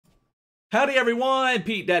Howdy everyone,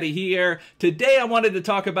 Pete Daddy here. Today I wanted to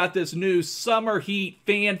talk about this new Summer Heat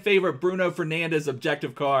fan favorite Bruno Fernandes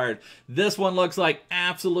objective card. This one looks like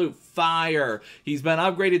absolute fire. He's been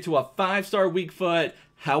upgraded to a 5-star weak foot.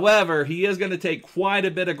 However, he is going to take quite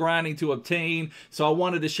a bit of grinding to obtain, so I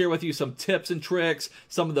wanted to share with you some tips and tricks,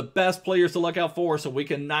 some of the best players to look out for so we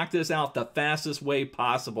can knock this out the fastest way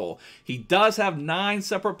possible. He does have 9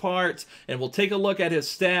 separate parts, and we'll take a look at his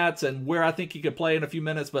stats and where I think he could play in a few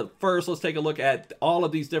minutes, but first let's take a look at all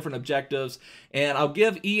of these different objectives, and I'll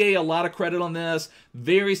give EA a lot of credit on this.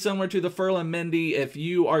 Very similar to the Ferland Mendy. If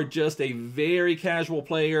you are just a very casual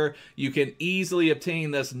player, you can easily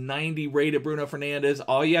obtain this 90 rated Bruno Fernandes.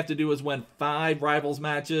 All you have to do is win 5 rivals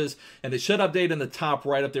matches, and it should update in the top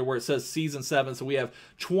right up there where it says Season 7. So we have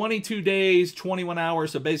 22 days, 21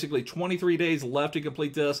 hours, so basically 23 days left to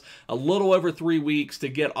complete this. A little over 3 weeks to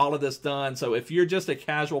get all of this done. So if you're just a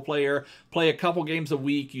casual player, play a couple games a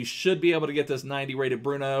week, you should be able to get this 90 rated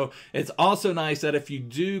Bruno. It's also nice that if you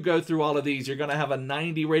do go through all of these, you're going to have a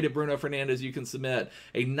 90 rated Bruno Fernandes you can submit,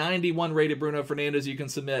 a 91 rated Bruno Fernandes you can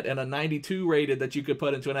submit, and a 92 rated that you could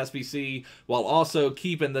put into an SBC while also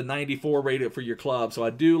keeping the 94 rated for your club. So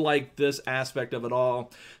I do like this aspect of it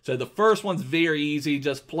all. So the first one's very easy.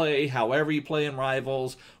 Just play however you play in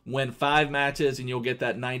rivals, win 5 matches, and you'll get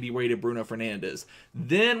that 90 rated Bruno Fernandes.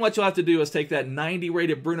 Then what you'll have to do is take that 90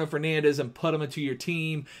 rated Bruno Fernandes and put him into your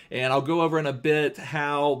team, and I'll go over in a bit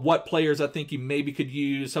what players I think you maybe could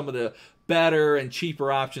use, some of the better and cheaper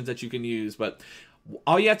options that you can use. But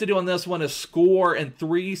all you have to do on this one is score in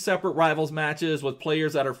 3 separate rivals matches with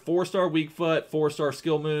players that are 4-star weak foot, 4-star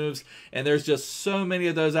skill moves, and there's just so many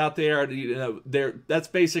of those out there. You know, that's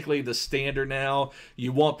basically the standard now.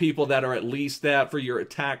 You want people that are at least that for your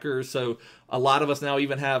attackers. So a lot of us now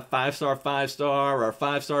even have 5-star, 5-star, or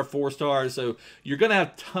 5-star, 4-stars. So you're going to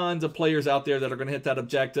have tons of players out there that are going to hit that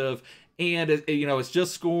objective. And, it's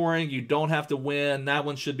just scoring. You don't have to win. That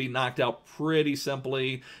one should be knocked out pretty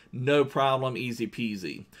simply. No problem. Easy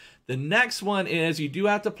peasy. The next one is you do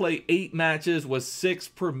have to play 8 matches with 6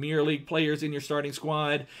 Premier League players in your starting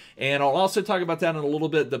squad. And I'll also talk about that in a little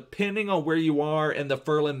bit. Depending on where you are in the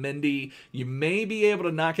Ferland Mendy, you may be able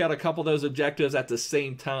to knock out a couple of those objectives at the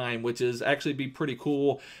same time, which is actually be pretty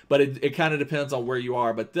cool. But it kind of depends on where you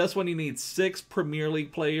are. But this one you need 6 Premier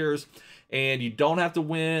League players. And you don't have to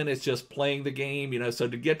win. It's just playing the game, So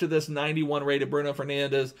to get to this 91 rated Bruno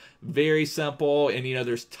Fernandes, very simple. And,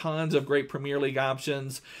 there's tons of great Premier League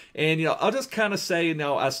options. And, I'll just kind of say,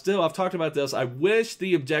 I've talked about this. I wish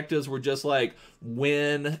the objectives were just like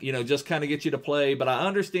win, just kind of get you to play. But I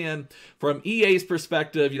understand from EA's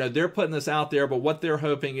perspective, they're putting this out there. But what they're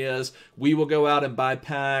hoping is we will go out and buy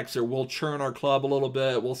packs, or we'll churn our club a little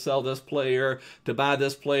bit. We'll sell this player to buy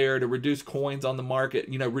this player to reduce coins on the market,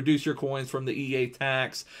 reduce your coins from the EA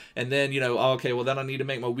tax, and then okay, well then I need to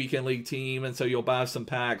make my weekend league team, and so you'll buy some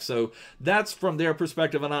packs. So that's from their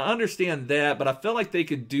perspective, and I understand that, but I feel like they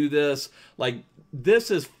could do this. Like,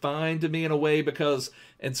 this is fine to me in a way, because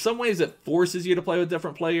in some ways it forces you to play with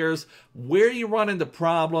different players. Where you run into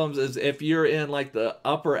problems is if you're in like the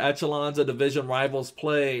upper echelons of division rivals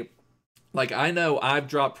play. Like, I know I've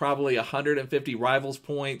dropped probably 150 rivals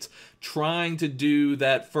points trying to do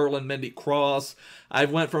that Ferland Mendy cross. I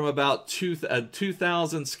went from about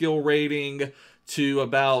 2,000 skill rating to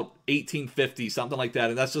about 1850, something like that.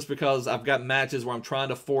 And that's just because I've got matches where I'm trying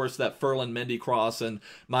to force that Ferland Mendy cross, and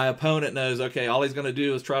my opponent knows, okay, all he's going to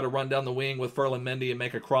do is try to run down the wing with Ferland Mendy and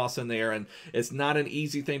make a cross in there. And it's not an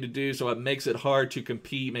easy thing to do, so it makes it hard to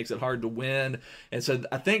compete, makes it hard to win. And so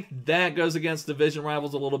I think that goes against division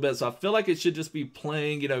rivals a little bit. So I feel like it should just be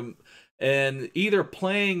playing, and either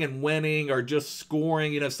playing and winning or just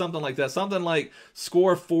scoring, something like that. Something like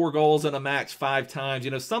score 4 goals in a match 5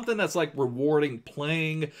 times, something that's like rewarding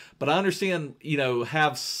playing. But I understand,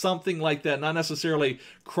 have something like that, not necessarily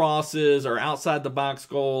crosses or outside the box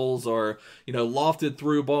goals or, lofted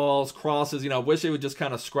through balls, crosses. I wish they would just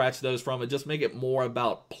kind of scratch those from it, just make it more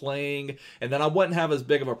about playing. And then I wouldn't have as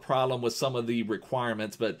big of a problem with some of the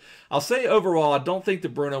requirements. But I'll say overall, I don't think the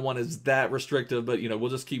Bruno one is that restrictive, but, we'll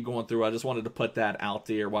just keep going through. I just wanted to put that out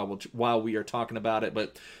there while we are talking about it.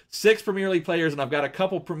 But 6 Premier League players, and I've got a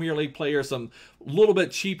couple Premier League players, some little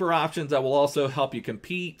bit cheaper options that will also help you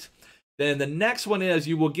compete. Then the next one is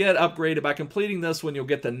you will get upgraded by completing this one. You'll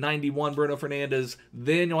get the 91 Bruno Fernandes.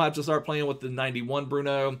 Then you'll have to start playing with the 91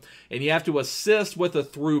 Bruno. And you have to assist with a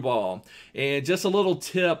through ball. And just a little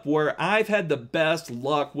tip where I've had the best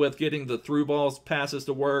luck with getting the through balls passes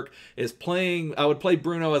to work is playing, I would play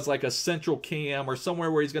Bruno as like a central cam or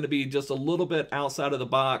somewhere where he's going to be just a little bit outside of the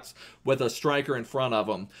box with a striker in front of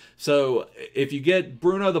him. So if you get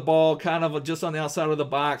Bruno the ball kind of just on the outside of the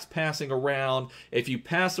box passing around, if you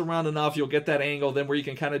pass around enough, you'll get that angle then where you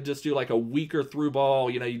can kind of just do like a weaker through ball.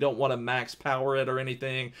 You know, you don't want to max power it or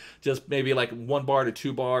anything, just maybe like 1 bar to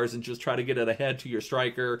 2 bars and just try to get it ahead to your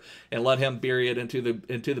striker and let him bury it into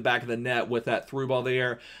the back of the net with that through ball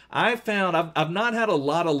there. I've found I've not had a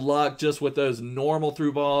lot of luck just with those normal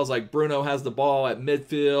through balls, like Bruno has the ball at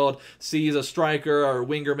midfield, sees a striker or a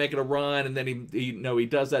winger making a run, and then he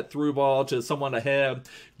does that through ball to someone ahead.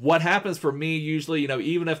 What happens for me usually,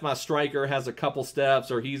 even if my striker has a couple steps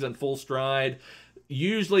or he's in full stride,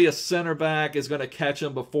 usually a center back is going to catch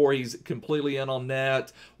him before he's completely in on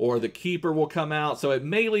net, or the keeper will come out. So it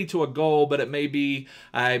may lead to a goal, but it may be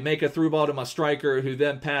I make a through ball to my striker who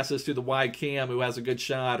then passes to the wide cam who has a good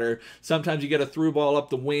shot, or sometimes you get a through ball up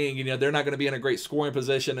the wing and they're not going to be in a great scoring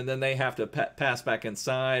position and then they have to pass back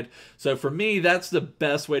inside. So for me, that's the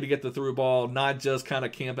best way to get the through ball, not just kind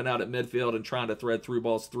of camping out at midfield and trying to thread through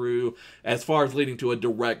balls through as far as leading to a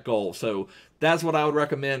direct goal. So that's what I would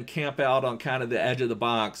recommend. Camp out on kind of the edge of the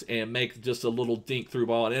box and make just a little dink through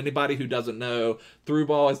ball. And anybody who doesn't know, through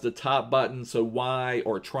ball is the top button, so Y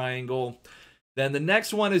or triangle. Then the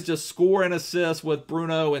next one is just score and assist with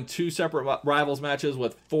Bruno in 2 separate rivals matches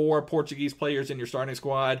with 4 Portuguese players in your starting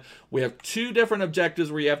squad. We have 2 different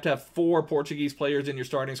objectives where you have to have 4 Portuguese players in your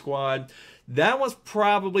starting squad. That was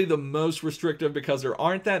probably the most restrictive because there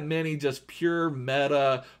aren't that many just pure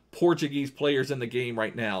meta Portuguese players in the game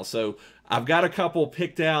right now. So I've got a couple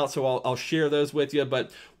picked out, so I'll share those with you.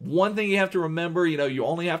 But one thing you have to remember, you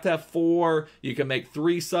only have to have 4. You can make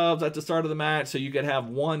 3 subs at the start of the match, so you could have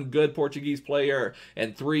 1 good Portuguese player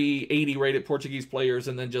and 3 80-rated Portuguese players,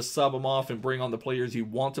 and then just sub them off and bring on the players you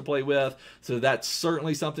want to play with. So that's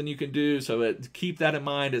certainly something you can do. So keep that in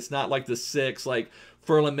mind. It's not like the 6, like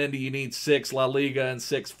Ferland Mendy, you need 6 La Liga and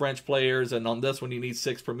 6 French players, and on this one you need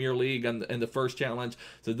 6 Premier League in the first challenge.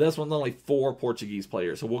 So this one's only 4 Portuguese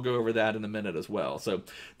players, so we'll go over that in a minute as well. So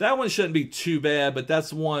that one shouldn't be too bad, but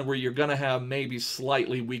that's one where you're going to have maybe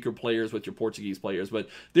slightly weaker players with your Portuguese players, but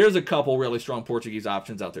there's a couple really strong Portuguese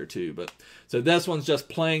options out there too. But so this one's just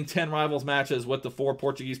playing 10 rivals matches with the 4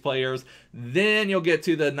 Portuguese players. Then you'll get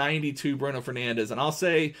to the 92 Bruno Fernandes, and I'll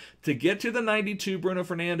say to get to the 92 Bruno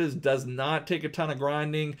Fernandes does not take a ton of grinding.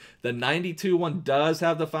 The 92 one does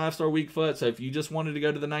have the 5-star weak foot, so if you just wanted to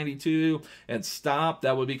go to the 92 and stop,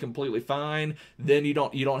 that would be completely fine. Then you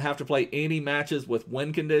don't have to play any matches with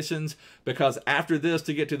win conditions, because after this,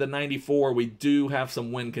 to get to the 94, we do have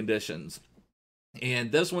some win conditions.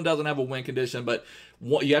 And this one doesn't have a win condition, but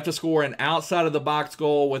you have to score an outside of the box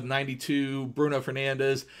goal with 92 Bruno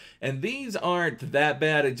Fernandes. And these aren't that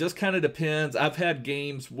bad. It just kind of depends. I've had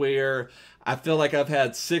games where I feel like I've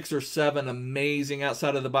had 6 or 7 amazing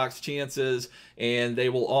outside of the box chances, and they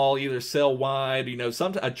will all either sail wide.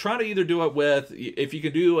 Sometimes I try to either do it with, if you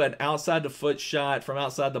can do an outside the foot shot from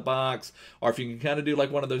outside the box, or if you can kind of do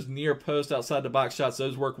like one of those near post outside the box shots,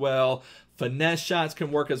 those work well. Finesse shots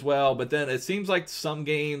can work as well, but then it seems like some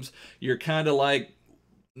games you're kind of like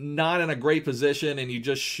not in a great position and you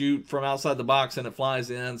just shoot from outside the box and it flies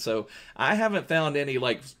in. So I haven't found any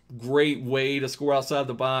like great way to score outside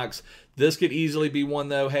the box. This could easily be one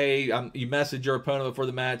though. Hey, you message your opponent before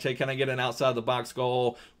the match. Hey, can I get an outside the box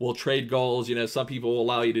goal? We'll trade goals. Some people will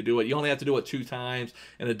allow you to do it. You only have to do it 2 times,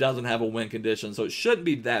 and it doesn't have a win condition, so it shouldn't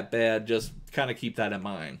be that bad. Just kind of keep that in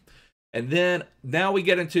mind. And then now we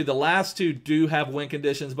get into the last 2 do have win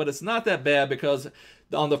conditions, but it's not that bad because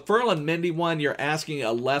on the Ferland Mendy one, you're asking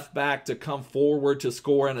a left back to come forward to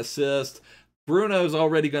score and assist. Bruno's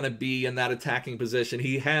already going to be in that attacking position.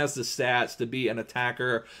 He has the stats to be an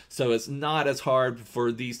attacker, so it's not as hard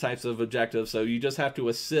for these types of objectives. So you just have to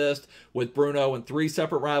assist with Bruno in 3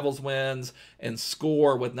 separate rivals wins and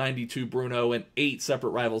score with 92 Bruno in 8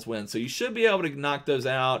 separate rivals wins. So you should be able to knock those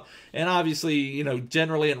out. And obviously,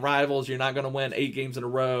 generally in rivals, you're not going to win 8 games in a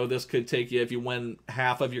row. This could take you, if you win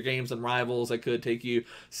half of your games in rivals, it could take you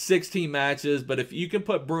 16 matches. But if you can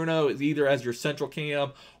put Bruno either as your central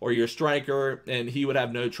cam or your striker, and he would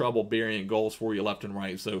have no trouble burying goals for you left and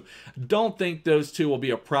right. So don't think those 2 will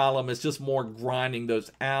be a problem. It's just more grinding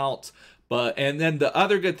those out. And then the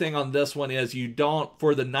other good thing on this one is you don't,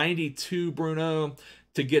 for the 92 Bruno,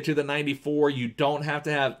 to get to the 94. You don't have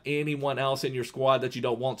to have anyone else in your squad that you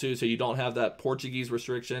don't want to, so you don't have that Portuguese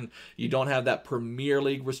restriction. You don't have that Premier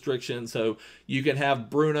League restriction, so you can have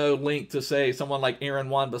Bruno linked to, say, someone like Aaron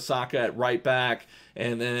Wan-Bissaka at right back,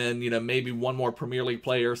 and then, you know, maybe one more Premier League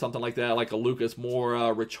player or something like that, like a Lucas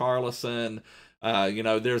Moura, Richarlison. You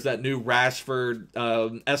know, there's that new Rashford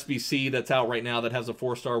SBC that's out right now that has a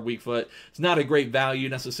 4-star weak foot. It's not a great value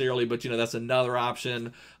necessarily, but, you know, that's another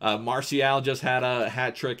option. Martial just had a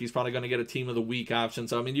hat trick. He's probably going to get a team of the week option.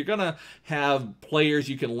 So, I mean, you're going to have players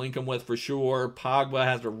you can link them with for sure. Pogba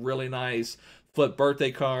has a really nice foot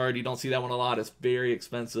birthday card. You don't see that one a lot. It's very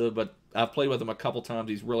expensive, but I've played with him a couple times.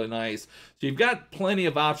 He's really nice. So you've got plenty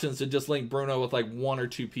of options to just link Bruno with like 1 or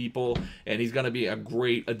 2 people, and he's going to be a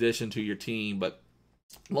great addition to your team. But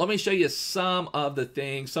let me show you some of the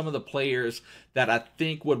things, some of the players that I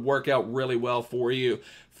think would work out really well for you.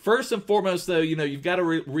 First and foremost, though, you know, you've got to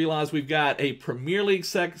realize we've got a Premier League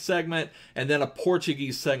segment and then a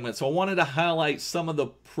Portuguese segment. So I wanted to highlight some of the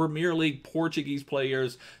Premier League Portuguese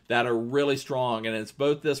players that are really strong. And it's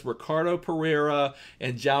both this Ricardo Pereira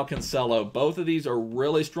and João Cancelo. Both of these are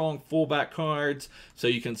really strong fullback cards. So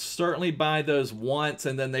you can certainly buy those once,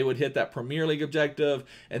 and then they would hit that Premier League objective.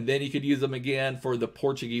 And then you could use them again for the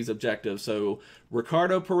Portuguese objective. So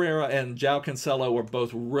Ricardo Pereira and João Cancelo are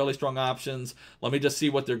both really strong options. Let me just see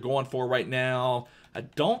what they're going for right now. I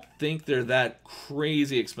don't think they're that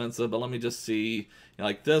crazy expensive, but let me just see. You know,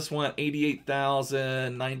 like this one,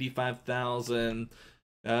 88,000, 95,000.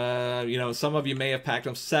 You know, some of you may have packed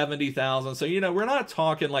them 70,000. So, you know, we're not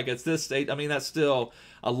talking like it's this stage. I mean, that's still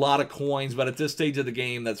a lot of coins, but at this stage of the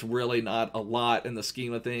game, that's really not a lot in the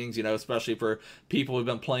scheme of things, you know, especially for people who've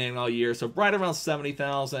been playing all year. So right around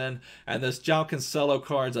 70,000. And this João Cancelo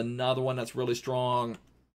card's another one that's really strong.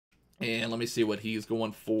 And let me see what he's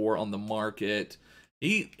going for on the market.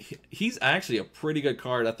 He's actually a pretty good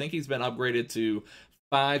card. I think he's been upgraded to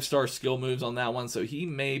 5-star skill moves on that one, so he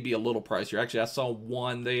may be a little pricier. Actually, I saw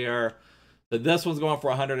one there. But this one's going for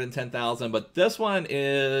 110,000, but this one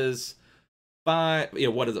is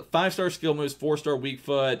 5-star skill moves, 4-star weak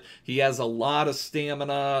foot. He has a lot of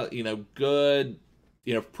stamina, you know, good,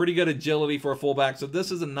 you know, pretty good agility for a fullback. So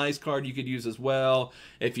this is a nice card you could use as well.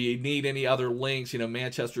 If you need any other links, you know,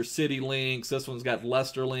 Manchester City links. This one's got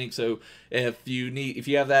Leicester links. So if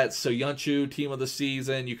you have that Soyuncu team of the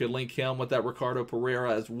season, you could link him with that Ricardo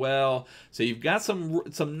Pereira as well. So you've got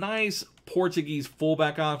some nice Portuguese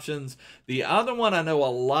fullback options. The other one I know a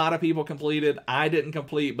lot of people completed. I didn't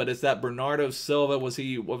complete, but it's that Bernardo Silva. What was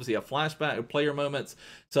he, a flashback player moments?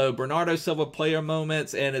 So Bernardo Silva player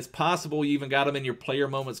moments, and it's possible you even got him in your player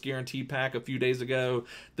moments guarantee pack a few days ago.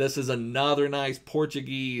 This is another nice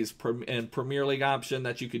Portuguese and Premier League option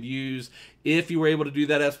that you could use if you were able to do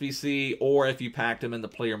that SBC, or if you packed them in the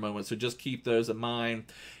player moments. So just keep those in mind.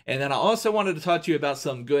 And then I also wanted to talk to you about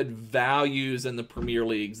some good values in the Premier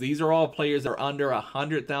Leagues. These are all players that are under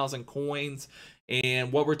 100,000 coins.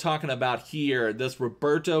 And what we're talking about here, this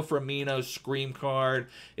Roberto Firmino Scream card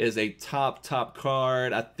is a top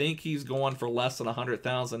card. I think he's going for less than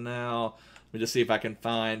 100,000 now. Let me just see if I can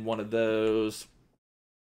find one of those.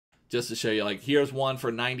 Just to show you, like, here's one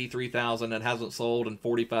for 93,000 that hasn't sold in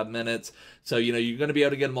 45 minutes. So, you know, you're going to be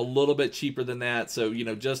able to get them a little bit cheaper than that. So, you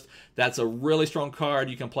know, just that's a really strong card.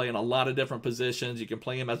 You can play in a lot of different positions. You can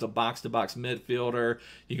play him as a box-to-box midfielder.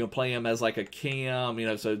 You can play him as like a cam, you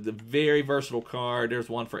know, so the very versatile card. There's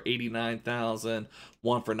one for 89,000,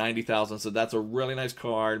 one for 90,000. So that's a really nice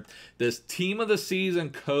card. This Team of the Season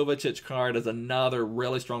Kovacic card is another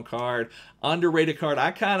really strong card. Underrated card.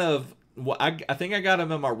 I think I got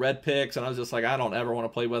him in my red picks, and I was just like, I don't ever want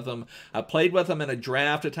to play with him. I played with him in a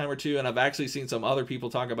draft a time or two, and I've actually seen some other people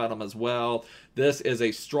talk about him as well. This is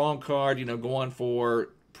a strong card, you know, going for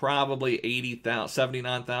probably 80,000,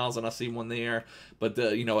 79,000. I see one there, but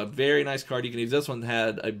you know, a very nice card you can use. This one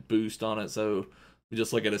had a boost on it, so we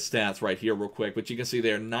just look at his stats right here real quick. But you can see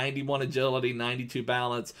there, 91 agility, 92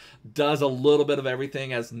 balance, does a little bit of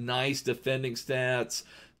everything, has nice defending stats.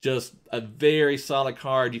 Just a very solid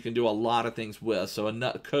card you can do a lot of things with. So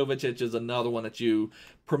Kovacic is another one that you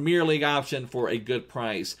Premier League option for a good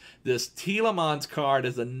price. This Tielemans card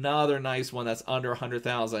is another nice one that's under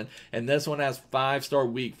 100,000, and this one has 5-star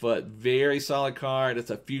weak foot. Very solid card. It's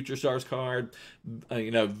a Future Stars card. You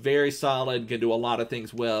know, very solid. Can do a lot of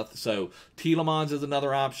things with. So Tielemans is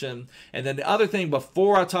another option. And then the other thing,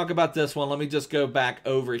 before I talk about this one, let me just go back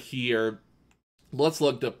over here. Let's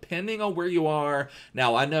look, depending on where you are.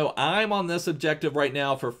 Now, I know I'm on this objective right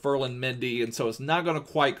now for Ferland Mendy, and so it's not going to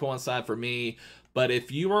quite coincide for me. But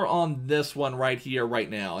if you are on this one right here, right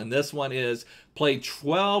now, and this one is play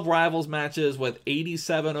 12 rivals matches with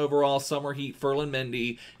 87 overall Summer Heat Ferland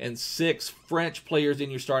Mendy and 6 French players in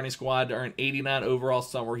your starting squad to earn 89 overall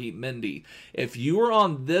Summer Heat Mendy. If you are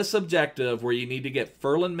on this objective where you need to get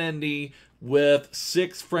Ferland Mendy with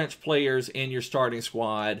 6 French players in your starting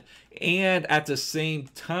squad, and at the same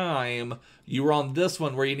time you were on this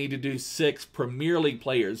one where you need to do 6 Premier League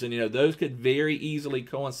players, and those could very easily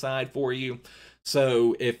coincide for you.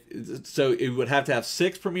 So it would have to have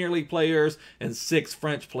 6 Premier League players and 6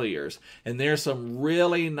 French players. And there's some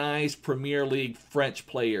really nice Premier League French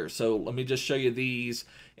players. So let me just show you these.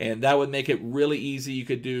 And that would make it really easy. You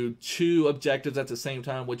could do 2 objectives at the same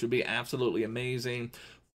time, which would be absolutely amazing.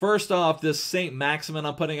 First off, this Saint Maximin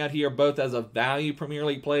I'm putting out here both as a value Premier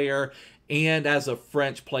League player and as a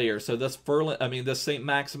French player. So this Saint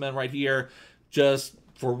Maximin right here, just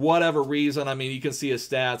for whatever reason, you can see his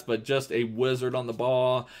stats, but just a wizard on the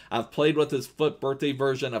ball. I've played with his FUT birthday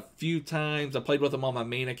version a few times. I played with him on my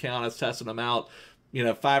main account. I was testing him out,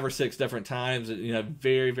 5 or 6 different times.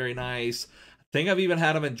 Very, very nice. I think I've even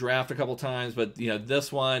had him in draft a couple times, but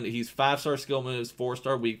this one, he's 5-star skill moves,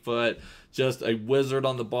 4-star weak foot, just a wizard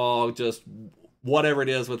on the ball, just whatever it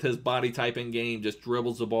is with his body type in game, just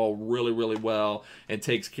dribbles the ball really, really well and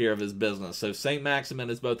takes care of his business. So Saint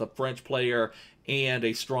Maximin is both a French player and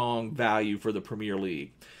a strong value for the Premier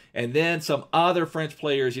League. And then some other French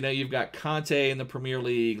players, you've got Conte in the Premier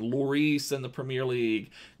League, Lloris in the Premier League.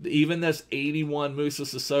 Even this 81 Moussa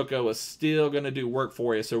Sissoko is still going to do work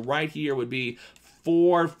for you. So right here would be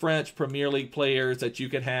 4 French Premier League players that you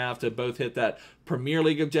could have to both hit that Premier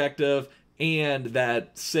League objective and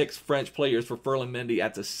that 6 French players for Ferland Mendy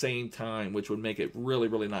at the same time, which would make it really,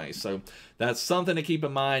 really nice. So that's something to keep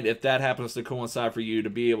in mind if that happens to coincide for you, to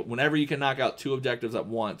be able, whenever you can knock out 2 objectives at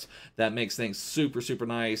once, that makes things super, super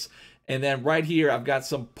nice. And then right here, I've got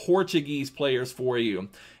some Portuguese players for you.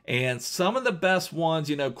 And some of the best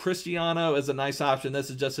ones, Cristiano is a nice option. This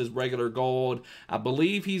is just his regular gold. I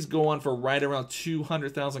believe he's going for right around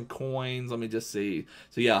 200,000 coins. Let me just see.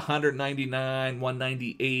 So yeah, 199,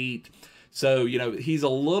 198. So, he's a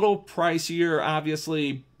little pricier,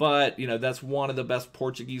 obviously, but, that's one of the best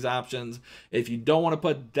Portuguese options. If you don't want to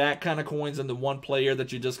put that kind of coins into one player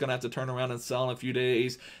that you're just going to have to turn around and sell in a few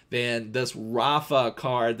days, then this Rafa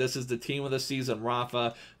card, this is the team of the season,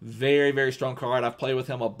 Rafa. Very, very strong card. I've played with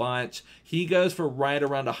him a bunch. He goes for right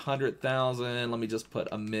around 100,000. Let me just put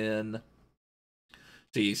him in.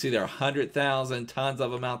 So you see there are 100,000, tons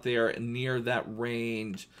of them out there near that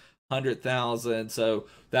range. 100,000. So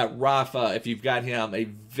that Rafa, if you've got him, a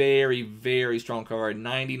very, very strong card.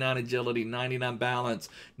 99 agility, 99 balance,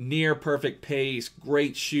 near perfect pace,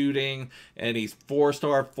 great shooting, and he's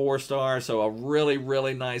 4-star, 4-star. So a really,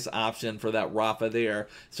 really nice option for that Rafa there.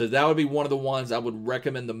 So that would be one of the ones I would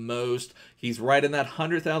recommend the most. He's right in that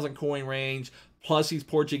 100,000 coin range. Plus he's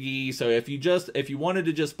Portuguese, so if you wanted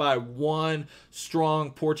to just buy one strong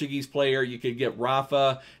Portuguese player, you could get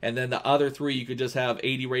Rafa, and then the other 3 you could just have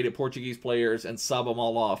 80 rated Portuguese players and sub them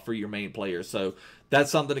all off for your main players. So that's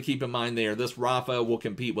something to keep in mind there. This Rafa will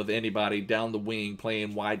compete with anybody down the wing,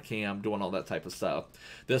 playing wide cam, doing all that type of stuff.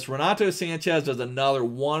 This Renato Sanchez is another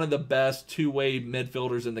one of the best 2-way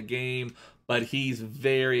midfielders in the game, but he's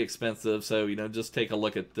very expensive. So just take a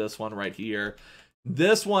look at this one right here.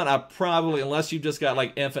 This one, I probably, unless you've just got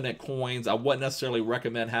like infinite coins, I wouldn't necessarily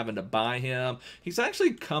recommend having to buy him. He's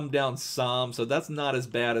actually come down some, so that's not as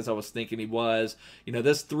bad as I was thinking he was.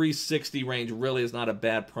 This 360 range really is not a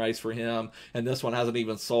bad price for him, and this one hasn't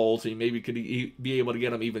even sold, so you maybe could be able to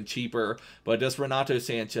get him even cheaper. But this Renato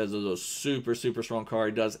Sanchez is a super, super strong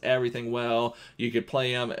card. Does everything well. You could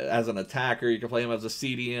play him as an attacker. You could play him as a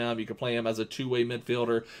CDM. You could play him as a 2-way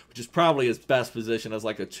midfielder, which is probably his best position as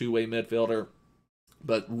like a 2-way midfielder.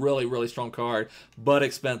 But really, really strong card, but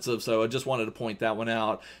expensive, so I just wanted to point that one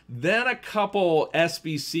out. Then a couple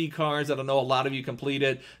SBC cards that I know a lot of you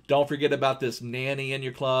completed. Don't forget about this Nanny in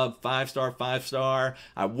your club, 5-star, 5-star.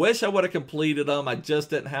 I wish I would have completed them. I just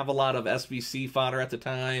didn't have a lot of SBC fodder at the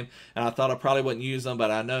time, and I thought I probably wouldn't use them, but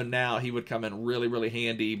I know now he would come in really, really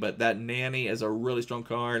handy. But that Nanny is a really strong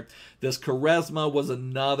card. This Charisma was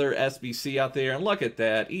another SBC out there, and look at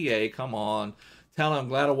that. EA, come on. Tell him I'm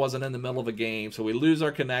glad I wasn't in the middle of a game. So we lose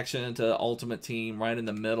our connection to Ultimate Team right in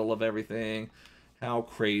the middle of everything. How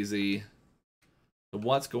crazy.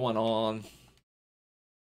 What's going on?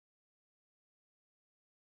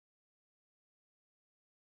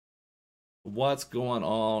 What's going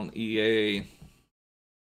on, EA?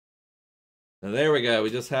 Now, there we go. We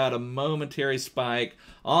just had a momentary spike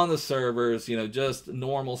on the servers. Just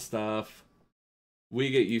normal stuff. We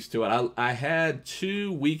get used to it. I had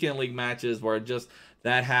 2 weekend league matches where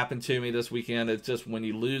that happened to me this weekend. It's just when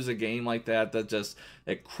you lose a game like that,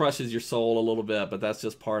 it crushes your soul a little bit, but that's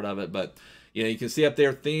just part of it. But you can see up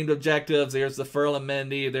there themed objectives. There's the Ferland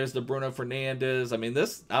Mendy. There's the Bruno Fernandes. I mean,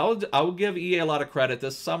 I will give EA a lot of credit.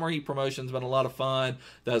 This Summer Heat promotion's been a lot of fun.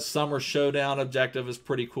 The Summer Showdown objective is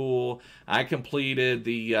pretty cool. I completed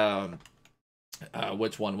the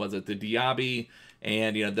which one was it? The Diaby.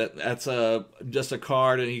 And that's just a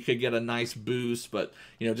card, and you could get a nice boost. But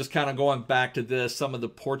just kind of going back to this, some of the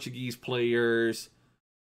Portuguese players.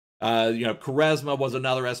 Quaresma was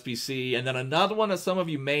another SBC, and then another one that some of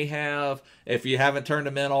you may have, if you haven't turned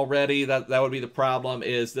them in already, that would be the problem,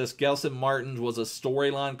 is this Gelson Martins was a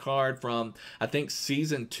storyline card from, I think,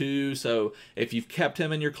 Season 2, so if you've kept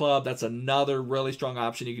him in your club, that's another really strong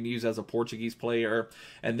option you can use as a Portuguese player.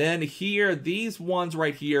 And then here, these ones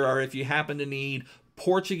right here are if you happen to need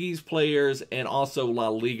Portuguese players and also La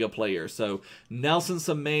Liga players. So Nelson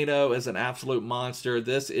Semedo is an absolute monster.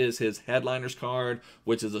 This is his headliners card,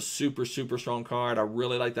 which is a super strong card. I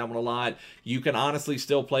really like that one a lot. You can honestly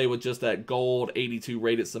still play with just that gold 82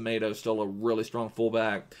 rated Semedo, still a really strong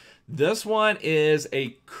fullback. This one is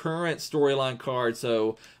a current storyline card,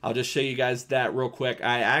 so I'll just show you guys that real quick.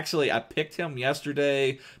 I picked him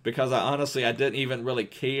yesterday because I didn't even really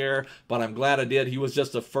care, but I'm glad I did. He was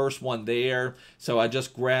just the first one there, so I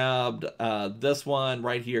just grabbed this one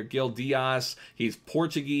right here, Gil Dias. He's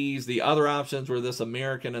Portuguese. The other options were this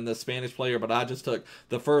American and this Spanish player, but I just took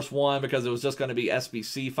the first one because it was just going to be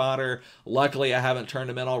SBC fodder. Luckily, I haven't turned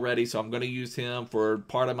him in already, so I'm going to use him for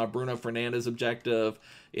part of my Bruno Fernandes objective.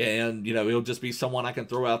 And, he'll just be someone I can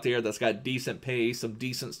throw out there that's got decent pace, some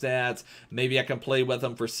decent stats. Maybe I can play with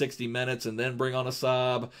him for 60 minutes and then bring on a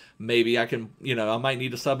sub. Maybe I can, I might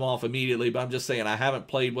need to sub him off immediately, but I'm just saying I haven't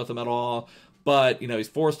played with him at all. But, he's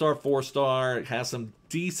 4-star, has some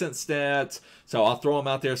decent stats. So I'll throw him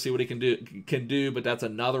out there, see what he can do, but that's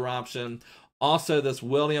another option. Also, this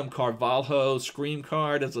William Carvalho Scream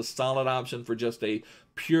card is a solid option for just a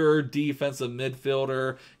pure defensive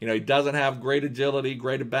midfielder. He doesn't have great agility,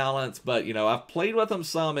 great balance, but, I've played with him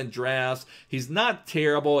some in drafts. He's not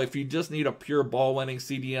terrible. If you just need a pure ball-winning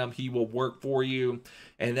CDM, he will work for you.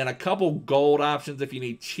 And then a couple gold options if you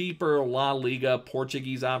need cheaper La Liga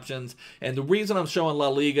Portuguese options. And the reason I'm showing La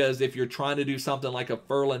Liga is if you're trying to do something like a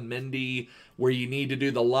Ferland Mendy, where you need to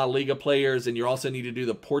do the La Liga players and you also need to do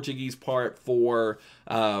the Portuguese part for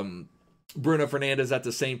Bruno Fernandes at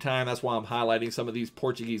the same time. That's why I'm highlighting some of these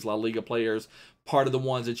Portuguese La Liga players, part of the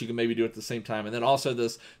ones that you can maybe do at the same time. And then also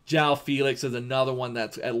this João Felix is another one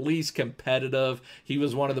that's at least competitive. He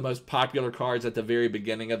was one of the most popular cards at the very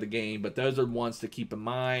beginning of the game, but those are ones to keep in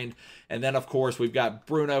mind. And then, of course, we've got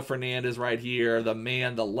Bruno Fernandes right here, the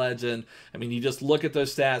man, the legend. I mean, you just look at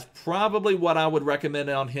those stats. Probably what I would recommend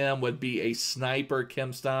on him would be a sniper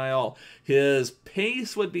Kim style. His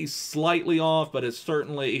pace would be slightly off, but it's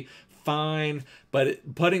certainly fine,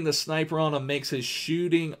 but putting the sniper on him makes his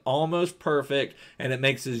shooting almost perfect, and it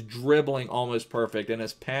makes his dribbling almost perfect, and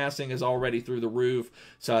his passing is already through the roof.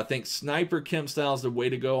 So I think sniper Kim style is the way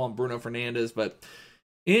to go on Bruno Fernandes. But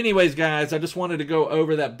anyways, guys, I just wanted to go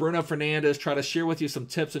over that Bruno Fernandes, try to share with you some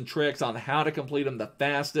tips and tricks on how to complete him the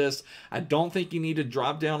fastest. I don't think you need to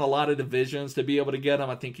drop down a lot of divisions to be able to get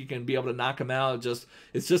him. I think you can be able to knock him out.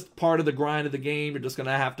 It's just part of the grind of the game. You're just going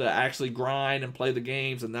to have to actually grind and play the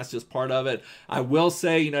games, and that's just part of it. I will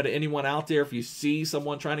say, to anyone out there, if you see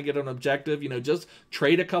someone trying to get an objective, just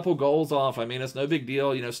trade a couple goals off. I mean, it's no big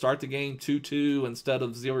deal. Start the game 2-2 instead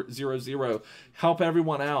of 0-0. Help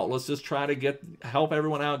everyone out. Let's just try to help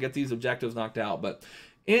everyone out, get these objectives knocked out. But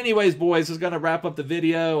anyways, boys, this is going to wrap up the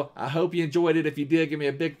video. I hope you enjoyed it. If you did, give me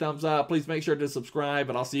a big thumbs up. Please make sure to subscribe,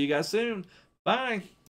 and I'll see you guys soon. Bye.